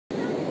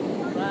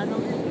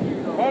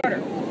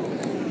Carter.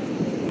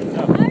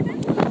 No.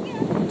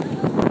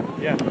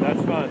 Yeah,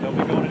 that's fine. Don't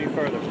be going any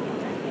further.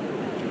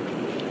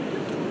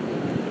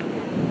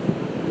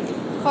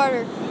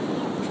 Carter,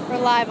 we're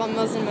live on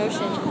Mills in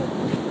Motion.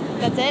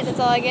 That's it? That's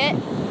all I get?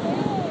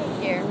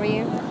 Here, will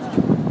you?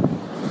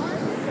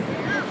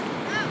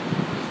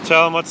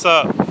 Tell him what's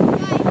up.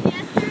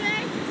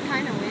 Yesterday? It's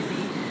kind of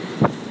windy.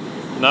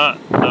 Not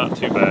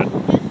too bad.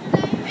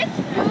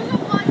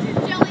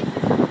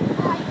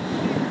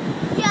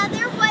 Yeah,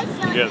 there was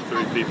You jellyfish. get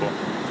 3 people.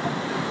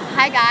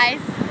 Hi,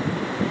 guys.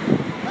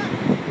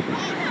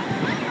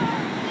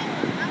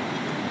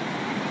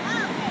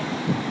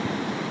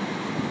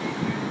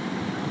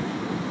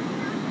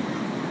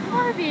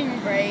 We're being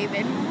brave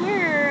and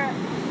we're...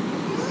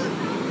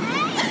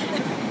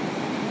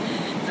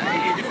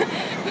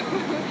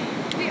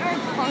 we are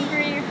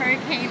conquering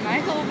Hurricane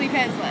Michael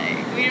because,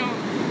 like, we don't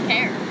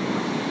care.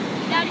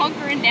 We're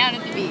hunkering down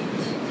at the beach.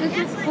 There's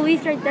just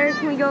police right there.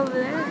 Can we go over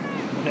there?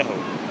 No.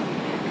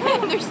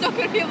 They're still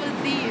going to be able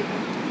to see you.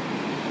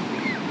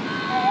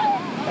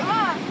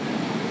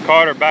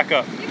 Carter, back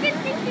up. You can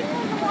see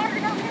people in the water,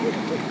 don't you?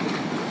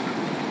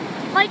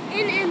 Like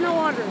in the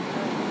water.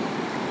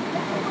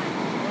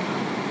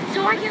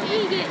 So why can't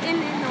we get in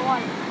the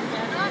water?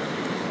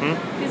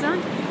 Who's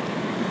on?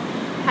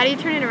 How do you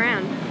turn it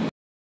around?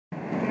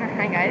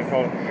 Hi, guys.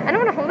 I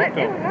don't want to hold it.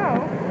 Don't.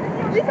 No.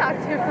 We talk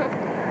to him.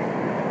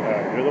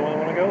 You're the one that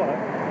want to go live.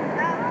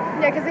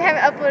 Yeah, because we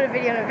haven't uploaded a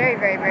video in a very,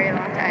 very, very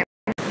long time.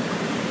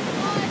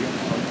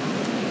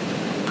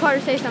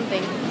 Carter, say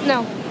something.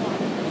 No.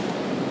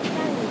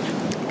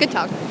 Good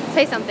talk.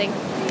 Say something.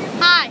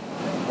 Hi.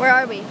 Where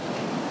are we?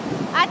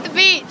 At the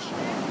beach.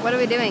 What are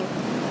we doing?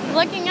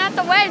 Looking at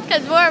the waves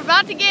because we're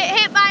about to get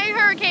hit by a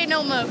hurricane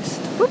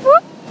almost. Whoop,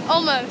 whoop.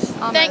 Almost.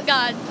 Thank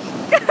God.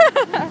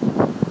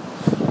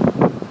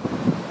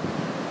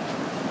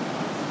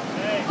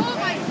 Oh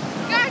my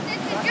gosh,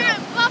 it's a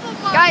giant bubble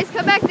ball. Guys,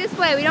 come back this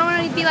way. We don't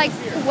want to be like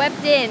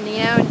swept in, you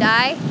know, and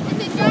die.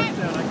 It's a giant.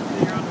 I can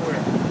see your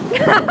underwear.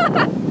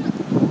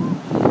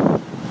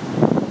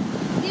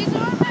 These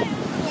are my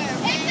underwear.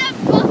 It's a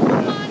bubble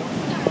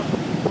monster.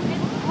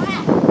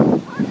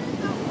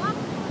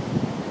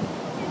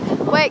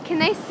 It's wet. Wait, can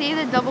they see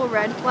the double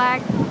red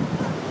flag?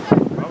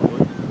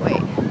 Probably.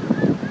 Wait.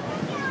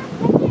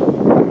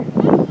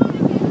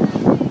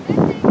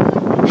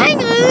 Hang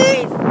on!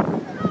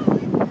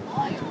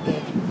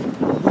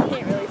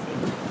 Can't really see.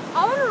 I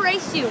want to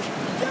race you.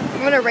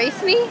 You want to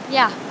race me?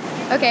 Yeah.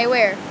 Okay,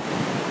 where?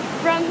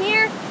 From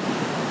here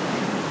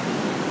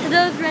to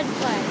those red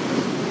flags.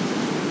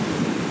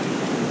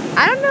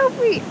 I don't know if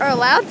we are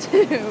allowed to.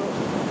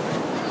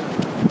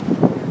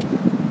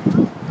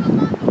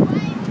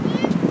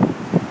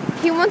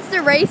 He wants to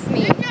race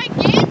me. They're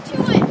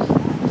gigantuous.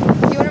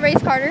 You want to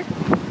race Carter?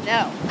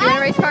 No. You want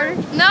to race Carter?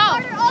 No.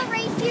 Carter, I'll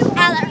race you.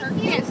 I'll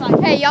race you.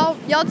 Hey,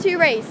 y'all two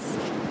race.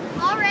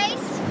 I'll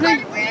race.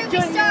 Carter, where do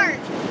we start?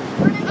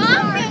 Where do we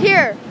start?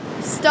 Here,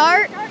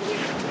 start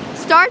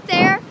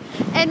there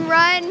and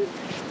run.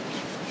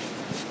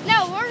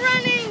 No, we're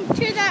running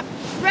to that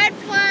red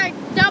flag,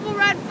 double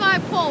red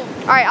flag pole.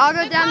 All right, I'll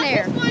go down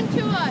there. This one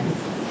to us.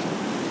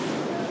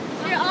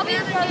 Here, I'll be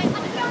the first.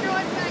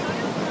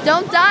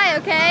 Don't die,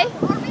 okay?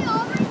 Are we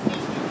all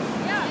racing?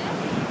 Yeah.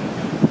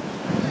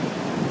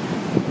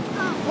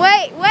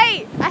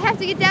 Wait, I have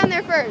to get down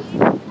there first.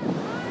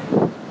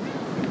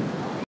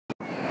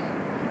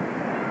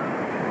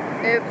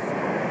 Oops.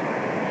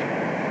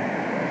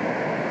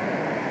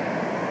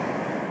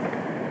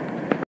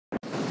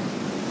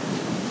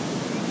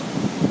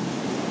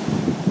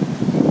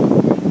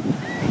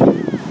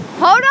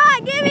 Hold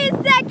on, give me a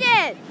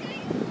second.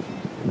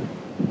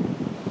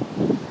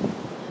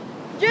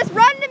 Just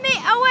run to me.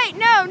 Oh wait,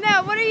 no,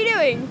 what are you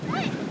doing?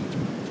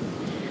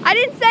 I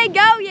didn't say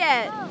go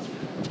yet.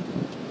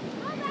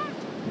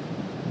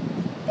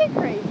 You're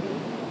crazy.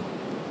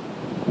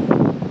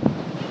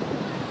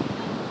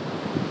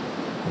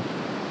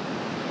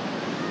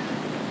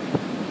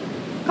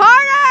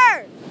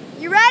 Carter!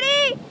 You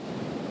ready?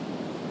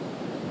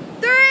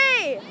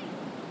 3.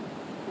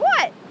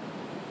 What?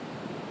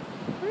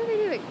 What are they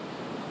doing?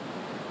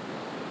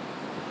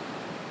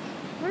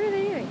 What are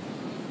they doing?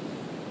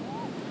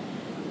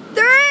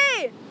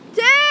 3,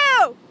 2,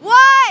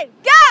 1,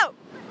 go!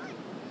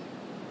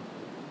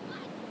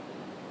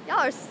 Y'all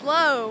are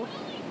slow.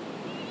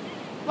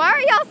 Why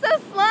are y'all so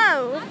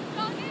slow?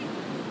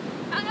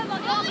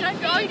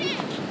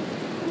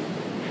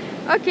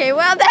 Okay,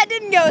 well that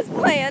didn't go as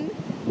planned.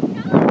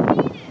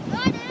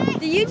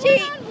 Do you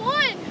cheat?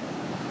 One.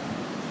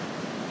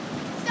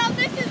 So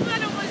this is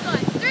what it was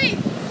like. 3,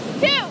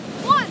 2,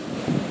 1.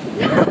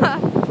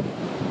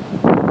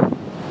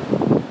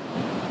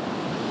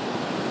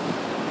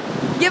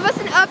 Give us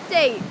an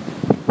update.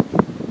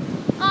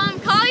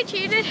 Collie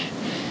cheated,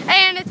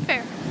 and it's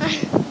fair.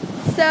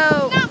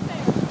 So, Not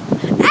fair.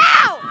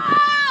 ow!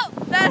 Oh!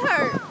 That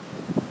hurt.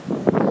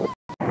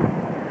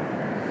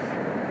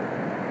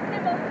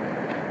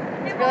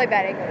 It's really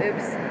bad angle.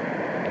 Oops.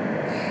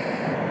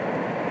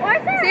 Why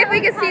is there See if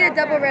we can see the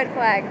double red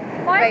flag.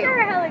 Why Wait. is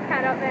there a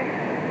helipad up there?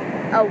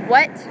 A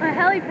what? A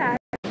helipad.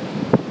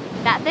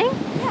 That thing?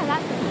 Yeah,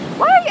 that thing.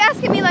 Why are you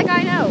asking me like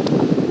I know?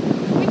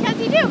 Because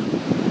you do.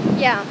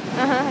 Yeah,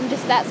 I'm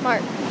just that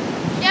smart.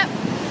 Yep.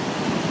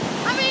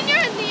 I mean, you're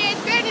in the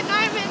 8th grade and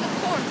I'm in the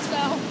 4th,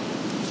 so.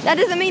 That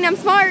doesn't mean I'm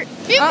smart.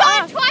 You've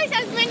got twice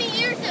as many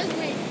years as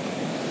me.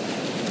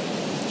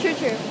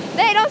 True.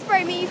 Hey, don't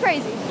spray me, you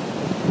crazy.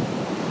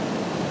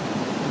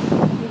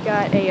 We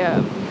got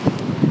a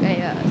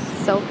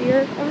selfie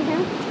over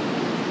here.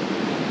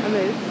 I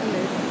moved.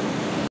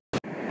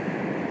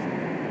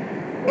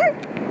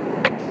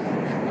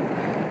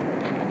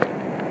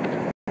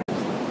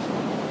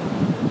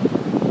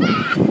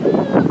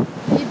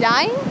 You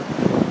dying?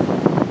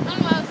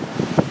 Almost.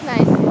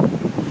 Nice.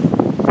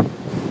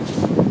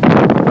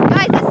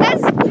 Guys, it says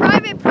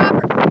private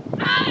property.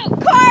 Oh!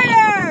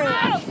 Carter!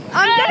 Oh!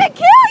 I'm gonna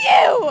kill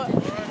you!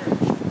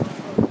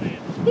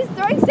 He's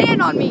throwing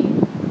sand on me.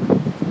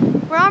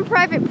 We're on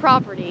private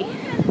property.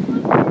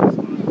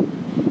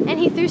 And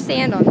he threw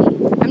sand on me.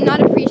 I'm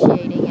not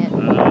appreciating it. Are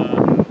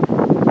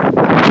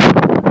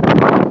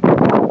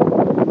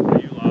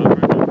you live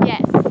right now?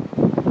 Yes.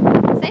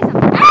 Say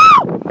something.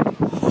 Ow!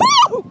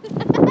 Woo!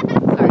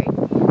 Sorry.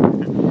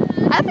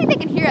 I don't think they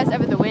can hear us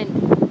over the wind. I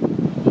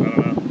don't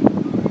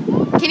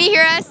know. Can you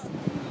hear us?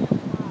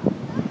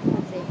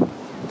 Let's see.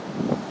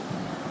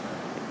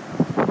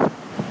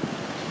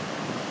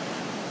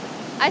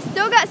 I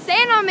still got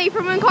sand on me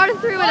from when Carter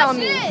threw it on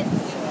me.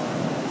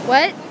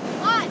 What?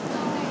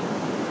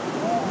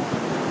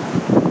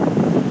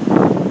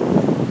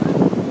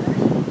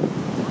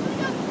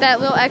 That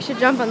little extra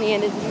jump on the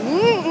end is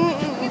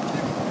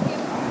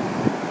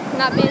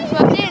not being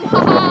swept in.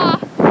 Haha.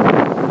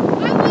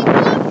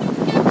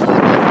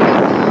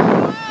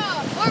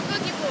 Or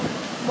boogie board.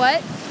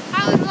 What?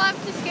 I would love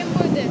to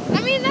skimboard this.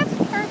 I mean, that's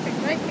perfect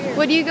right here.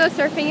 Would you go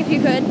surfing if you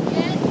could?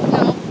 Yes.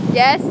 No.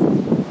 Yes?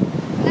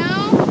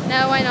 No.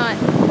 No, why not?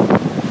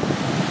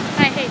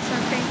 I hate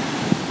surfing.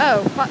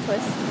 Oh, plot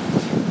twist.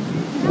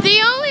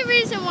 The only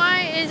reason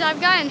why is I've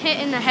gotten hit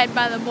in the head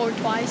by the board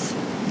twice.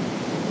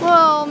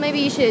 Well, maybe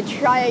you should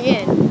try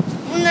again.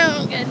 No,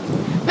 I'm good.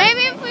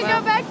 Maybe if we well.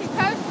 go back to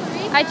Costa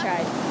Rica. I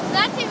tried.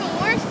 That's even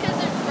worse because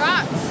there's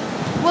rocks.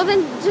 Well,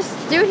 then just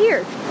do it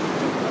here.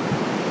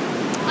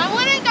 I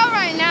wouldn't go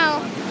right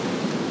now.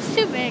 It's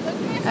too big.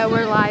 Oh,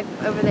 we're live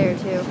over there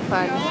too.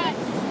 Fun.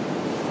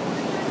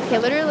 Okay,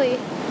 literally,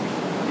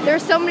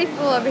 there's so many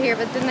people over here,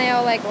 but then they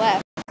all like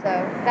left.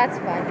 So that's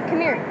fun. Come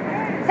here.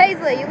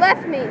 Paisley, you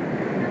left me.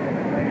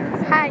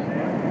 Hi.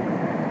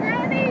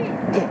 Daddy,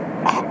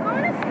 I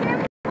want to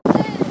skimboard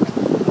this.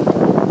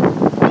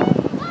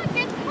 Look,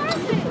 it's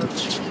perfect.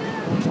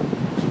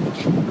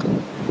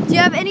 Do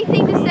you have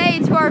anything to say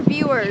to our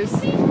viewers?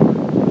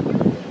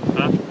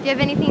 Huh? Do you have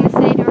anything to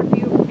say to our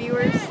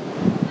viewers?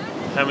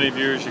 How many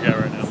viewers you got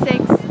right now? 6.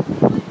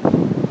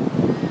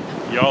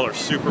 Y'all are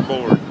super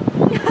bored.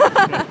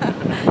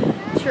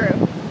 True.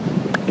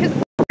 Because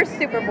we're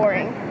super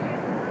boring.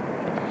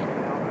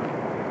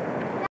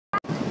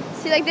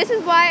 See, like, this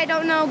is why I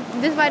don't know,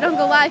 this is why I don't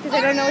go live, because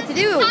I don't know what to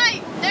do.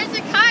 Kite. There's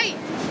a kite.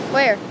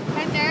 Where?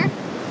 Right there.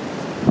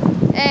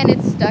 And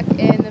it's stuck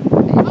in the...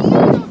 I'm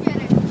gonna go get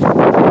it.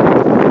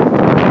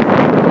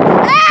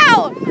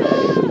 Ow!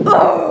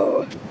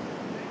 Oh!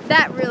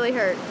 That really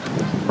hurt.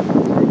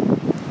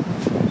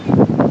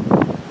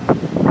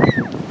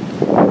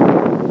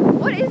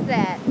 What is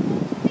that?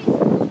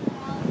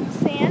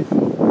 Sand.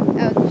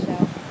 Oh, it's a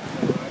shell.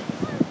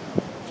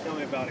 Tell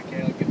me about it,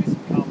 Kayla. Give me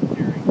some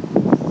commentary.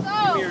 So.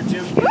 Give me your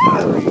Jim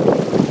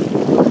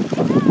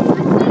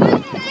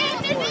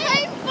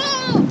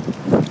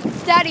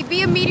Daddy,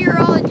 be a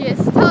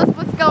meteorologist. Tell us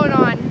what's going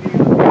on.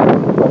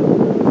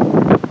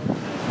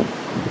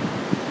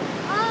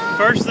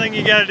 First thing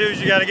you gotta do is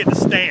you gotta get the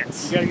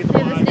stance. You gotta get the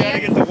Yeah, the wide, you gotta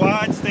stance. get the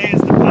wide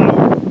stance,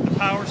 the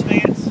power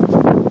stance.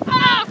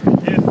 Ah!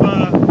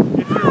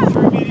 If you're a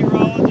true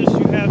meteorologist,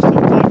 you have some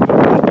type of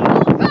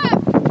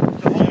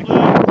to hold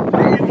up,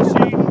 get the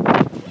sheet.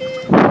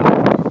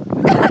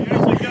 You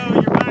usually go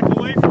your back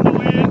away from the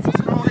winds, the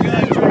strong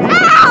gusts.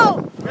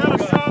 Ow! We have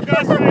a strong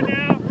gust right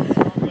now.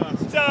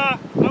 It's,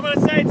 I'm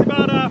gonna say it's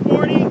about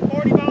 40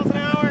 miles an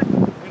hour.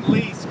 At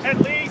least.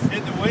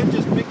 Did the wind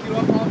just pick you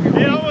up off your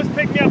feet? It almost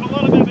picked me up a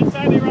little bit, but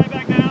set me right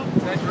back down.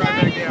 Set you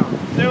right back down.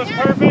 It was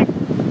perfect.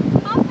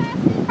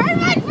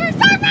 Perfect for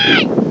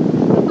surfing!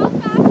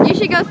 You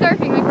should go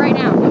surfing, like, right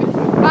now.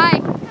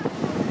 Bye.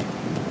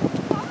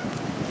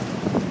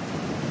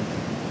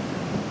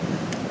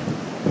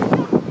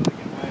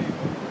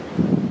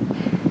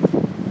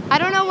 I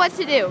don't know what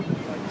to do.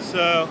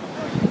 So,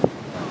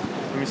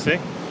 let me see.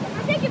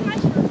 I'm taking my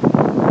shirt.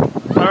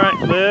 All right,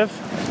 Liv.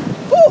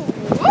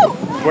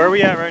 Where are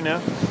we at right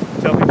now?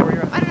 Tell people where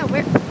you're at. I don't know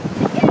where.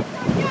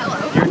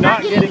 You're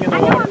not getting in the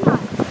water.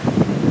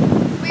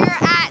 We're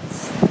at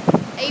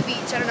a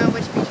beach. I don't know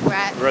which beach we're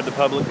at. We're at the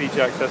public beach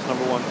access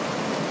number 1.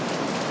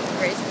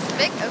 Very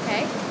specific.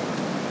 Okay.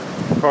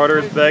 Carter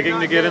is begging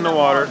to get in the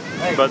water,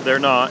 but they're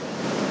not.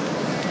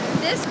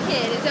 This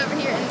kid is over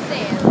here in the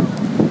sand.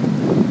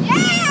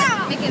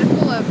 Yeah! Making a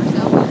fool of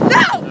herself.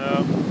 No!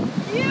 No.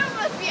 You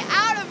must be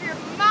out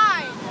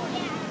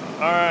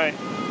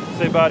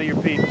Say bye to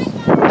your peeps.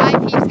 Bye,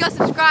 peeps. Go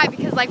subscribe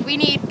because, like, we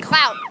need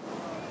clout.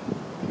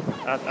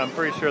 I'm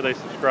pretty sure they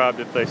subscribed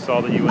if they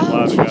saw that you went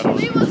live and got on.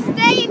 We will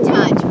stay in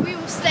touch. We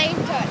will stay in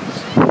touch.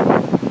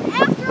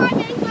 After I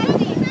make my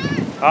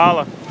team.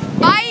 Holla.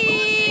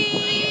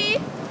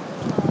 Bye!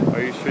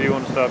 Are you sure you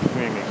want to stop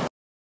streaming?